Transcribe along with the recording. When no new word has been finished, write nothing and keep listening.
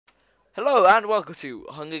Hello and welcome to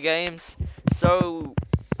Hunger Games. So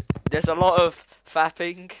there's a lot of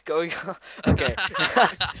fapping going on. Okay.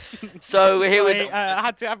 So we're here with. I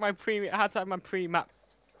had to have my pre-map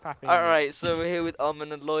fapping. Alright, so we're here with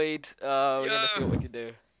Armin and Lloyd. We're gonna see what we can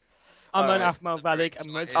do. I'm an Alright. Afmal Balik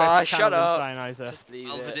and much Ah, better shut channel up. than Cyaniser. Just leave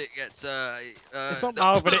Malvadic it. gets It's not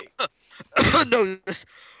no. Malvadic. No.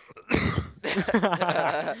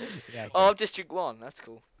 Yeah, Oh, I'm District 1. That's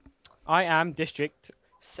cool. I am District.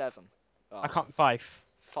 7. Oh, I can't 5.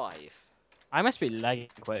 5. I must be lagging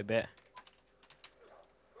quite a bit.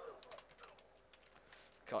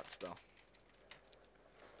 Can't spell.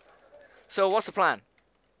 So what's the plan?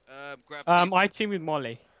 Grab I team with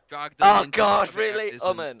Molly. drag them Oh into God, the really? reactors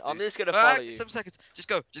and Armin, I'm do- just gonna follow Ah, you. Some seconds. Just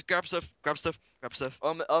go. Just grab stuff. Grab stuff. Grab stuff.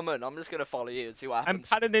 Armin, I'm just gonna follow you and see what And happens.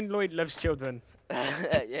 Paladin Lloyd loves children.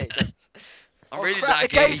 Yeah, he does. I'm Oh, really crap, the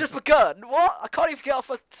laggy. game's just begun. What? I can't even get off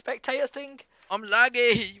a spectator thing. I'm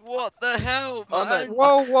laggy. What the hell, Oh, man? man.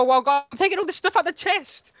 Whoa, God. I'm taking all this stuff out the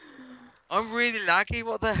chest. I'm really laggy.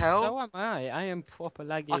 What the hell? So am I. I am proper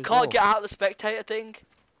laggy. I as can't well. get out of the spectator thing.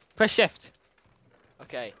 Press shift.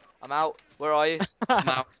 Okay, I'm out. Where are you? I'm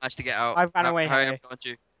out. I managed to get out. I ran away, Harry, Harry. I'm behind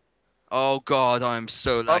you. Oh God, I'm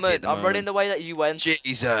so laggy Armin, at the I'm moment. running the way that you went.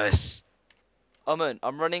 Jesus. Armin,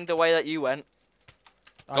 I'm running the way that you went.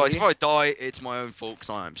 Are Guys, you? if I die, it's my own fault 'cause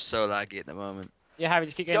I'm so laggy at the moment. Yeah, Harry,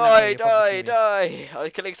 just keep getting that way, you'll probably see me. Die! I'm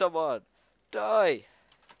killing someone. Die!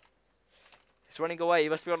 He's running away. He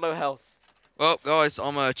must be on low health. Well, guys,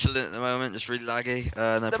 I'm chilling at the moment, just really laggy.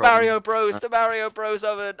 No The problem. Mario Bros. The Mario Bros.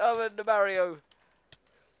 Armin, the Mario.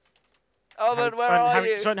 Armin, where are Harry,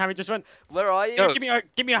 you? just run, Harry, just run. Where are you? Go.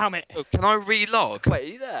 Give me a helmet. Oh, can I relog? Wait, are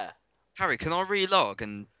you there? Harry, can I relog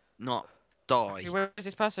and not die? Where is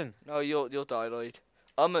this person? No, you'll die, Lloyd.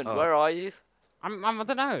 Armin, Oh. where are you? I don't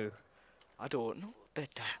know. I don't know. Better.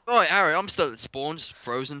 Right, Harry, I'm still at spawn, just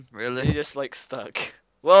frozen, You're really. just like stuck.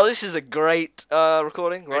 Well, this is a great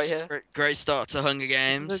recording right here. Great start to Hunger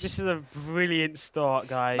Games. This is a brilliant start,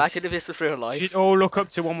 guys. Imagine if this was real You life. should all look up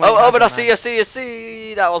to one. Oh, but I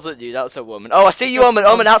see. That wasn't you. That was a woman. Oh, I see you, Armin.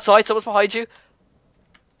 Armin, outside. Someone's behind you.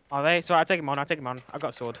 Are they? Sorry, I'll take him on. I've got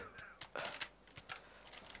a sword.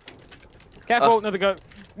 Careful, another go.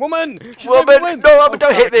 Woman! She's a Woman! No, Armin,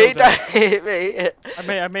 don't hit me! killed Don't her. hit me!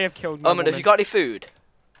 I may have killed Armin, have you got any food?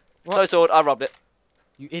 Sorry, sword. I robbed it.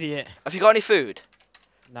 You idiot. Have you got any food?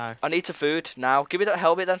 No. I need some food now. Give me that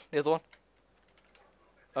helmet then. The other one.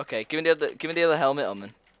 Okay, give me the other helmet,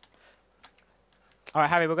 Armin. Alright,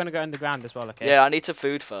 Harry, we're gonna go underground as well, okay? Yeah, I need some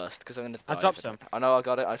food first because I'm gonna. I die dropped if I some. don't. I know I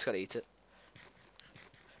got it. I just gotta eat it.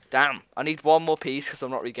 Damn! I need one more piece because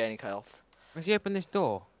I'm not regaining health. Has he opened this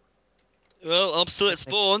door? Well, I'm still at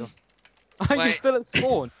spawn. Are you Wait. still at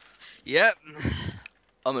spawn? Yep.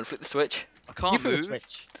 Armin, flip the switch. I can't You flip the move.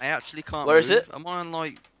 switch. I actually can't Where move. is it? I'm on,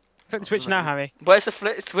 like... Flip the switch now, Harry. Where's the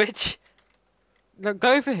flip switch? Look,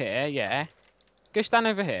 go over here, yeah. Go stand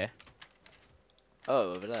over here.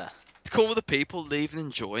 Oh, over there. Call the people leaving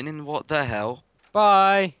and joining. What the hell?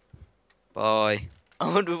 Bye. Bye.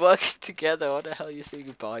 Armin, we're working together. What the hell are you saying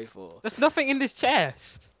goodbye for? There's nothing in this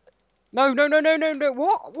chest. No.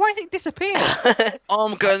 What? Why did it disappear?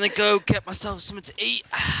 I'm gonna go get myself something to eat.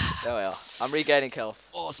 There we are. I'm regaining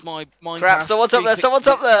health. Oh, it's my Minecraft. Crap, someone's up there, someone's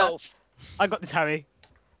up there. itself. I got this, Harry.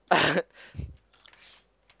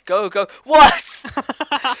 Go. What?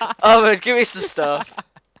 Armin, give me some stuff.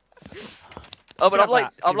 Oh, but have I'm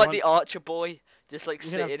like that if you the Archer boy, just like You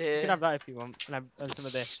can, have, sitting you here. can have that if you want. And have some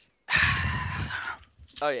of this.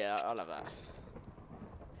 Oh yeah, I'll have that.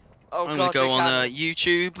 Oh I'm God, gonna go they on can't-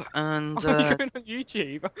 YouTube and. Oh, you're going on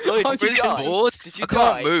YouTube. Lloyd, Oh, did I'm you really die? bored. Did you I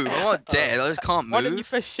can't die? move. I'm not dead. I just can't Why don't you move.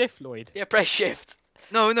 press shift, Lloyd? Yeah, press shift.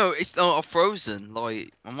 No, it's not. I'm frozen.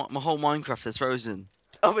 Like my whole Minecraft is frozen.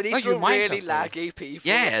 Oh, but these your were really Minecraft laggy people.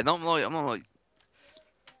 Yeah, and I'm not like.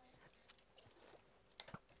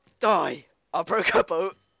 Die. I broke a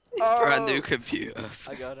boat. Brand new Oh. computer.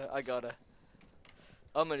 I got her.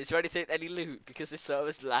 Oh man, is there anything, any loot? Because this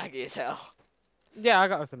server's laggy as hell. Yeah, I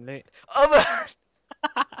got some loot. Oh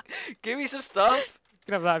man! Give me some stuff. You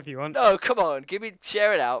can have that if you want. No, come on.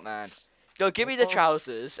 Share it out, man. No, give me the Oh.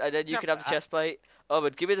 trousers, and then you Yeah, can have the but- chest plate. Oh,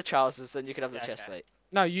 but give me the trousers, then you can have the Yeah, chest okay. plate.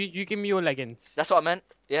 No, you give me your leggings. That's what I meant.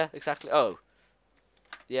 Yeah, exactly. Oh.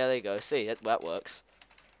 Yeah, there you go. See, that works.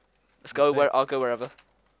 Let's go That's it. where I'll go wherever.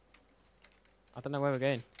 I don't know where we're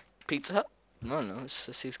going. Pizza Hut? No, it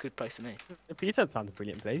seems a good place to me. The Pizza Hut sounds a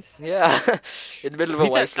brilliant place. Yeah, in the middle of a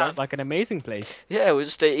Pizza Hut wasteland. sounds like an amazing place. Yeah, we'll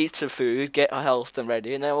just eat some food, get our health and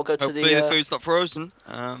ready, and then we'll go to Hopefully the the. food's not frozen.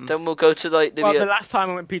 Then we'll go to like the. Well, the last time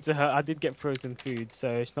I went Pizza Hut, I did get frozen food, so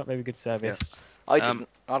it's not very good service. I didn't.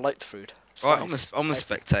 I liked the food. Right, Nice. I'm gonna I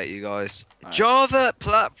see. spectate you guys. Alright. Java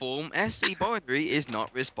platform SE binary is not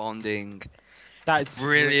responding. That is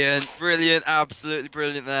Brilliant, brilliant, absolutely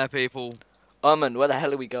brilliant there, people. Armin, where the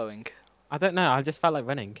hell are we going? I don't know. I just felt like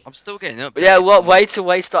running. I'm still getting up. But yeah, what way to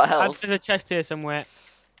waste our health? There's a chest here somewhere.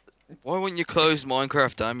 Why wouldn't you close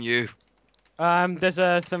Minecraft? Damn you!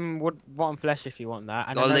 There's some wood, rotten flesh if you want that.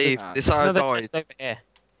 And I'll another, leave. Ah. This how I another died. chest over here.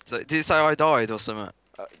 Did it say I died or something?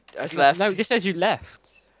 I've left. No, it just says you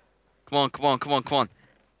left. Come on, come on, come on, come on.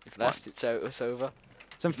 You've left. It's over.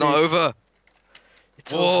 Some It's not food. over.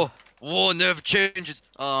 It's over. Whoa, whoa, never changes.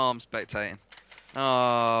 Oh, I'm spectating.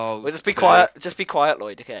 Oh. Well, just be quiet. Just be quiet,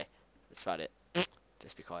 Lloyd. Okay, that's about it.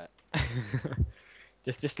 Just be quiet.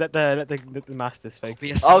 just let the masters focus.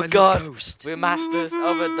 Be a Oh silent God, ghost. we're masters.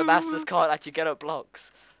 Oh, but the masters can't actually get up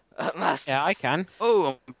blocks. Masters. Yeah, I can.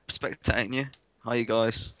 Oh, I'm spectating you. Hi, you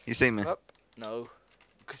guys. You see me? Oh. No,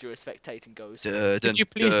 because you're a spectating ghost. Could you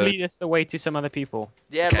please lead us the way to some other people?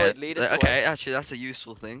 Yeah, Okay, Lloyd, lead us away. okay, actually, that's a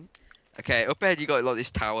useful thing. Okay, up ahead you got like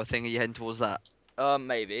this tower thing. Are you heading towards that?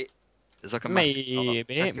 Maybe. There's like a massive Maybe,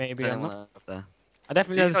 check if maybe there's I'm anyone not. up there. I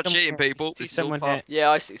definitely He's know not cheating, people. see This is all someone part- here.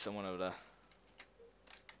 Yeah, I see someone over there.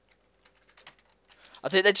 I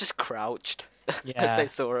think they just crouched as Yeah. they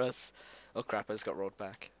saw us. Oh crap! I just got rolled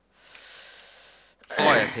back.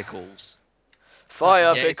 Fire pickles. Fire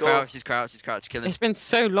Yeah, he's pickle. crouched, he's crouched, he's crouched. Kill him. It's been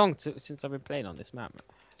so long since I've been playing on this map.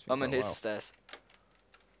 It's been I'm in quite a his while. stairs.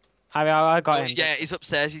 I got Oh, him. yeah, he's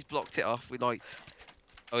upstairs. He's blocked it off. We like.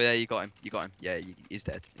 Oh yeah, you got him. You got him. Yeah, he's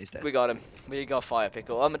dead. He's dead. We got him. We got fire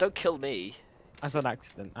pickle. Don't kill me. That's an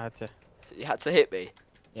accident. I had to. You had to hit me.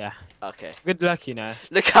 Yeah. Okay. Good luck, you know.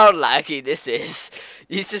 Look how laggy this is.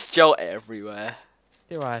 You just jolt everywhere.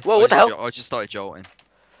 Do I? Whoa, what the hell? I just started jolting.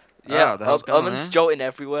 Yeah, Ah, the hell's going on Uman's there? jolting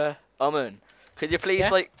everywhere. Uman, could you please Yeah?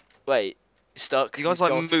 like wait? You're stuck. You guys You're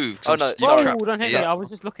like jolting. move. Oh, no, you're sorry. trapped. Whoa, don't hit me. Yeah. I was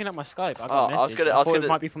just looking at my Skype. I got Oh, a I was message. gonna- I I was thought gonna- it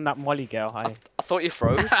might be from that Molly girl. I, Hi. I thought you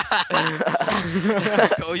froze.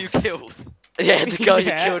 Oh, you killed. Yeah, the guy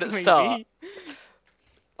Yeah, you killed at the maybe. start.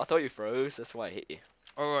 I thought you froze. That's why I hit you.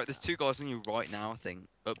 Alright, there's two guys on you right now, I think.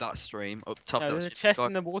 Up that stream. Up top. No, that there's a stream. chest Guy-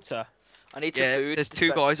 in the water. I need Yeah, some food. there's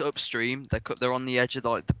two guys upstream. They're on the edge of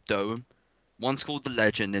like the dome. One's called the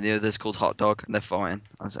Legend and the other's called Hot Dog, and they're fighting.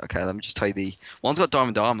 I was like, okay, let me just tell you the. One's got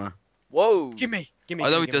diamond armor. Whoa. Give me. I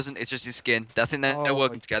know he doesn't. It's just his skin. I think they're Oh.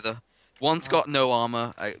 working together. One's got no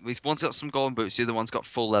armor. One's got some golden boots. The other one's got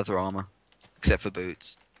full leather armor, except for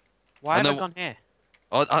boots. Why have I know- gone here?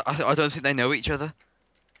 I don't think they know each other.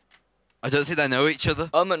 I don't think they know each other.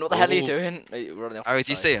 Uman, what the hell are you Oh. doing? You're running off. Harry, the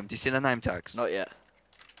do you side. see him? Do you see their name tags? Not yet.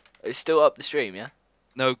 It's still up the stream, yeah.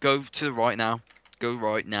 No, go to the right now. Go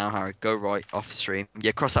right now, Harry. Go right off the stream.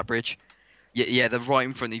 Yeah, cross that bridge. Yeah, they're right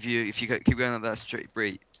in front of you. If you keep going up that street,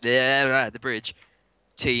 bridge. Yeah, right, the bridge.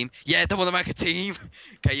 Team. Yeah, they want to make a team.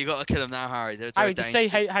 Okay, you gotta kill them now, Harry. They're Harry, just say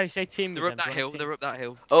dangerous. Harry, say team. They're with up them. that Do you hill. want a They're up that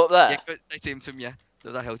hill. Oh, up there. Yeah, go say team to them. Yeah,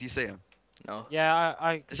 they're up that hill. Do you see them? No. Yeah,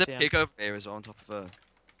 I can There's a see 'em. pig over here as well on top of a.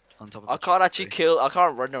 On top of I a can't actually tree. kill. I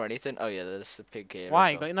can't run or anything. Oh yeah, there's a pig here. as Why?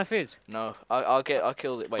 You well. got enough food? No, I'll kill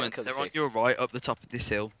it. Wait, I'll When kill they're this on pig. your right, up the top of this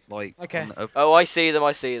hill, like. Okay. Oh, I see them.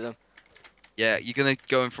 I see them. Yeah, you're gonna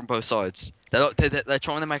go in from both sides. They're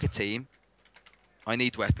trying to make a team. I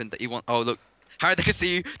need weapons. That you want? Oh look, Harry, they can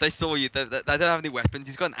see you. They saw you. They don't have any weapons.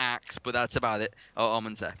 He's got an axe, but that's about it. Oh,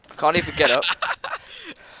 Armin's there. I can't even get up.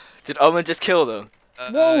 Did Omen just kill them?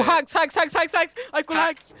 Whoa, hacks! I've got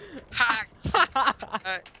hacks!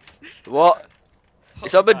 Hacks. What?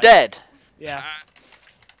 Is Omen Right. dead? Yeah.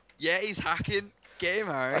 Hacks. Yeah, he's hacking. Get him,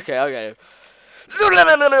 Harry. Okay, I'll get him.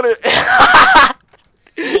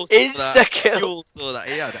 You all saw Insta that. kill. You all saw that.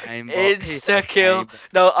 He had an aimbot. He Insta had kill. aimbot.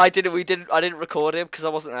 No, I didn't. I didn't record him because I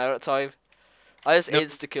wasn't there at the time. I just No.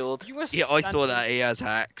 insta killed. You were Yeah, I saw standing- that. He has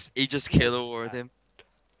hacks. He just killed him.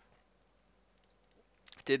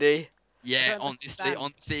 Did he? Yeah, don't understand.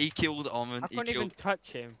 honestly, he killed Armin. I He couldn't even killed.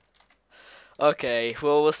 touch him. Okay.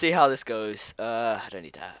 Well, we'll see how this goes. I don't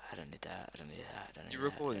need that. I don't need that. I don't need that. I don't need You're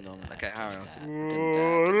that, recording, I don't Norman. need Okay, that, Harry, I I'll don't see.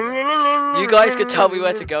 need that. You guys can tell me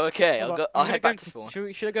where to go. Okay, Hold on, I'll I'm head gonna back to go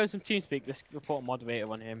spawn. Should I go in some TeamSpeak? Let's report a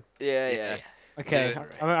moderator on him. Yeah, Yeah. yeah. Okay,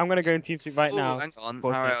 Yeah. I'm gonna go in TeamSpeak right Oh, now. hang on,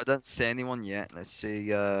 Pause Harry, it. I don't see anyone yet. Let's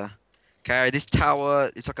see. Okay, this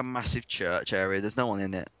tower, it's like a massive church area. There's no one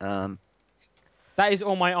in it. That is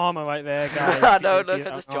all my armor right there, guys. No, You can look, see I'm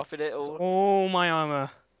that. just Oh, dropping it it's all. all my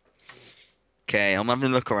armor. Okay, I'm having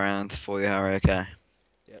a look around for you, Harry. Okay.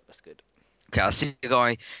 Yeah, that's good. Okay, I see a guy.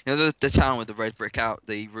 You know the town with the red brick out,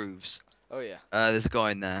 the roofs. Oh yeah. There's a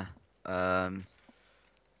guy in there. Oh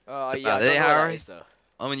So, yeah. I there, don't know where Harry? that is though.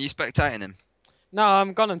 I mean, you spectating him. No,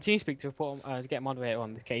 I'm gone on TeamSpeak to report to get a moderator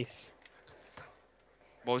on the case.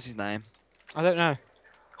 What was his name? I don't know.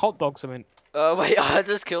 hot dog something. Wait, I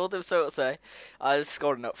just killed him, so to say. I just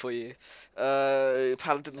scored a nut for you.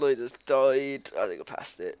 Paladin Lloyd has died. I think I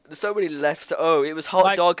passed it. There's so many left. So, oh, it was hot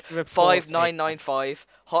Likes dog report 5995.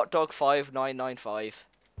 Hot dog 5995.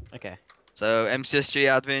 Okay. So MCSG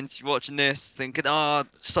admins, you watching this, thinking, oh,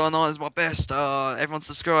 Cyaniser is my best. Everyone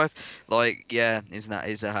subscribe. Like, yeah, he's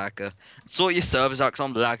a hacker. Sort your servers out, 'cause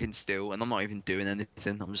I'm lagging still, and I'm not even doing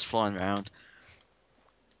anything. I'm just flying around.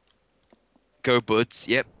 Go buds.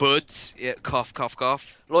 Yep, buds. Yep, cough, cough,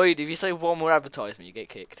 cough. Lloyd, if you say one more advertisement, you get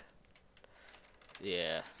kicked.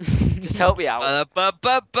 Yeah. Just help me out. No,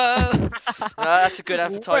 that's a good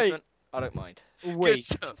advertisement. I don't mind. Wait.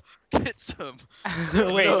 Get some.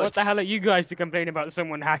 Wait, what Nuts. the hell are you guys to complain about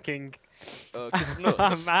someone hacking? Get some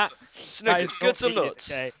nuts. Matt, that Snickers, is get not some needed,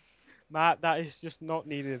 nuts. okay? Matt, that is just not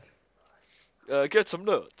needed. Get some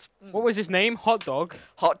nuts. What was his name? Hot dog?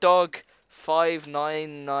 Hot dog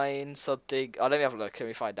 599 something. Oh, let me have a look. Let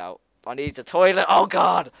me find out. I need the toilet. Oh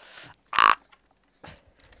God.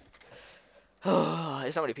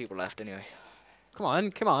 There's not many people left anyway. Come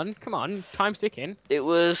on, come on, come on. Time's ticking. It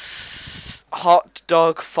was hot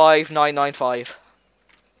dog 5995.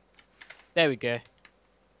 There we go.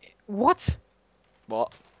 What?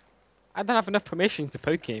 What? I don't have enough permissions to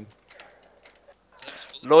poke him.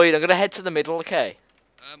 Lloyd, I'm gonna head to the middle. Okay.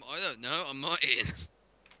 I don't know. I'm not in.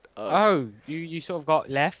 Oh, you sort of got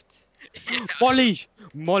left. Molly!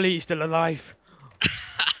 Molly's still alive.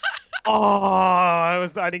 I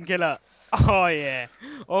didn't kill her. Oh yeah.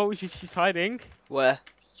 Oh, she's hiding. Where?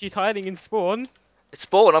 She's hiding in spawn. It's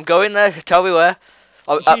spawn. I'm going there. Tell me where.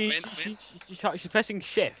 She's pressing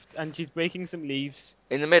shift and she's breaking some leaves.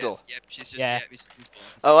 In the middle. Yep, she's just, Yeah. she's born.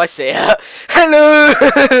 Oh, I see. Hello,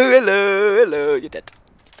 hello, hello. You're dead.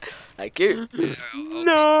 Thank you. Yeah,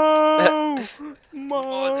 No,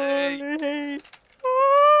 Molly. Molly.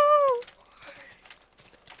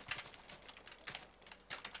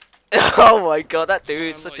 Oh my God, that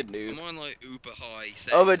dude's I'm such a like- noob. I'm on like uber high.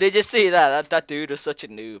 Oh, but did you see that? That dude was such a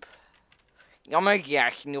noob. Oh my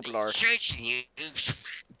God, noob lord.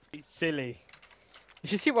 He's silly. You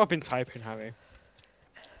should see what I've been typing, Harry.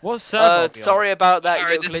 What server? are we on? Sorry about that,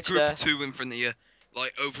 Alright, you there's little a glitch group there. of two in front of you,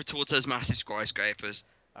 like over towards those massive skyscrapers.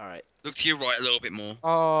 Alright, Look to your right a little bit more.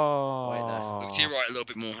 Oh. Look to your right a little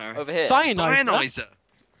bit more, Harry. over here. Cyaniser? Cyaniser.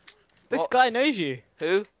 This What? guy knows you.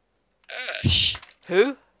 Who? Ash.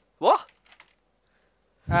 Who? What?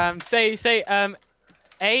 Say You know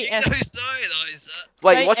AS. Cyaniser.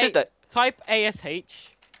 Wait, Say what is that? Type ASH.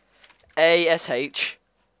 ASH.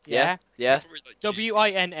 Yeah. Yeah. Probably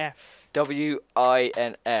like WINF.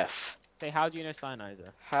 WINF. Say, how do you know Cyaniser?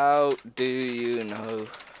 How do you know?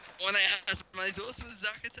 One ass, my awesome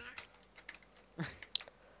Zack attack.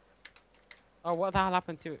 Oh, what the hell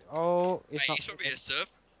happened to it? Oh, it's Mate, not. he's probably a sub.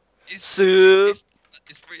 Sub.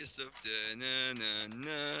 It's probably a sub.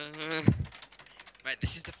 Da-na-na-na. Mate,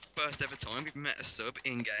 this is the first ever time we've met a sub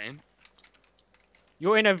in game.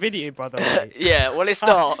 You're in a video, by the way. Yeah, well it's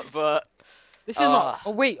not, but This is not.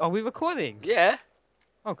 Oh wait, are we recording? yeah.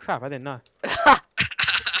 Oh crap, I didn't know.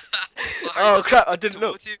 Oh crap, I didn't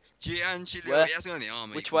look. He Where? hasn't got any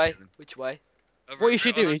armor. Which you can way? kill him. Which way? Over What you here,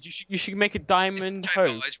 should oh, do no. is you should make a diamond It's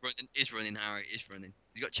hoe. He's running, Harry. He's running.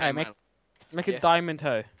 He's got Hey, chainmail. make Yeah. a diamond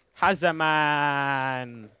hoe.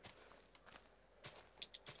 Hazaman.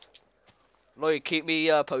 Lloyd, keep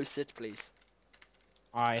me posted, please.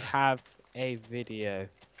 I have a video.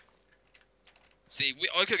 See,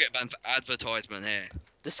 I could get banned for advertisement here.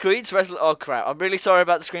 The screen's Oh crap! I'm really sorry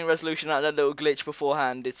about the screen resolution and that little glitch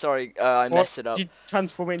beforehand. It's sorry, I messed it up. Did you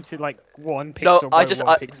transform into like one No, pixel? I by just-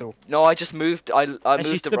 one pixel. No, I just moved. I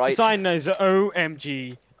moved to right. Cyaniser.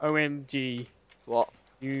 OMG. OMG. What?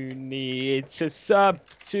 You need to sub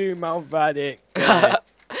to Malvadic.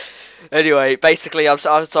 Anyway, basically, I'm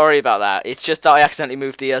sorry about that. It's just that I accidentally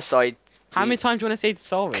moved the side. How many times do you want to say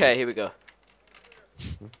sorry? Okay, here we go.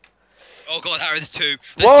 Oh god, Harry, there's two.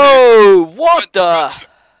 There's Whoa! What the?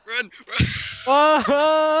 Run!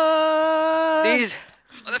 These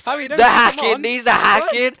Oh, they're Harry, fighting. don't the come hacking. on. These are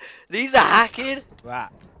hacking. These are hacking.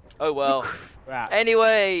 Crap. Oh well. Crap.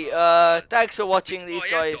 Anyway, thanks for watching these Oh,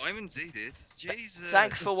 yeah, guys. diamonds he did. Jesus.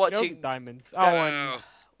 Thanks for Show watching. diamonds. Thank- Oh, and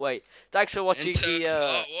Wait. Thanks for watching Enter the.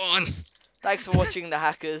 part one. Thanks for watching the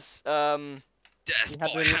hackers. Death we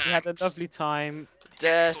had a hacks. lovely time.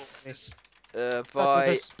 Death. Excellent. That was By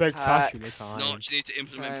a spectacular hacks. time. Not, you need to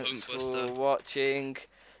implement Thanks for Punkbuster. watching.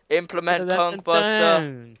 Implement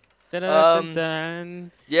Punkbuster.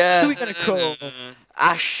 Dun-dun-dun-dun. Yeah. Who we gonna call?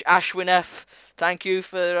 Ashwin F. thank you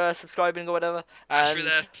for subscribing or whatever. Actually, And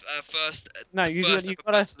their first. No, the you first gotta-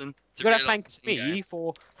 ever person to You gotta realise thank it's in-game. me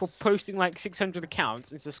for posting like 600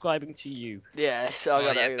 accounts and subscribing to you. yeah, so I Oh,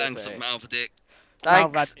 gotta, yeah, I gotta thanks, say. Malvadick.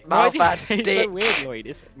 Thanks, Why did you Malvad say it Dick. so weird, Lloyd?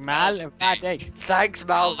 It's Malvadic. Thanks,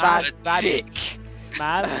 Malvad Malvad Dick.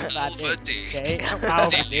 Malvadic. Malvadic. Okay,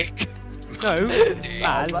 not Malvadic. No,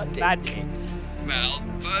 Malvadic.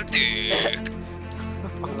 Malvadic.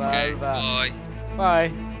 Okay, Malvad. bye. Bye.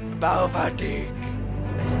 Malvad Dick.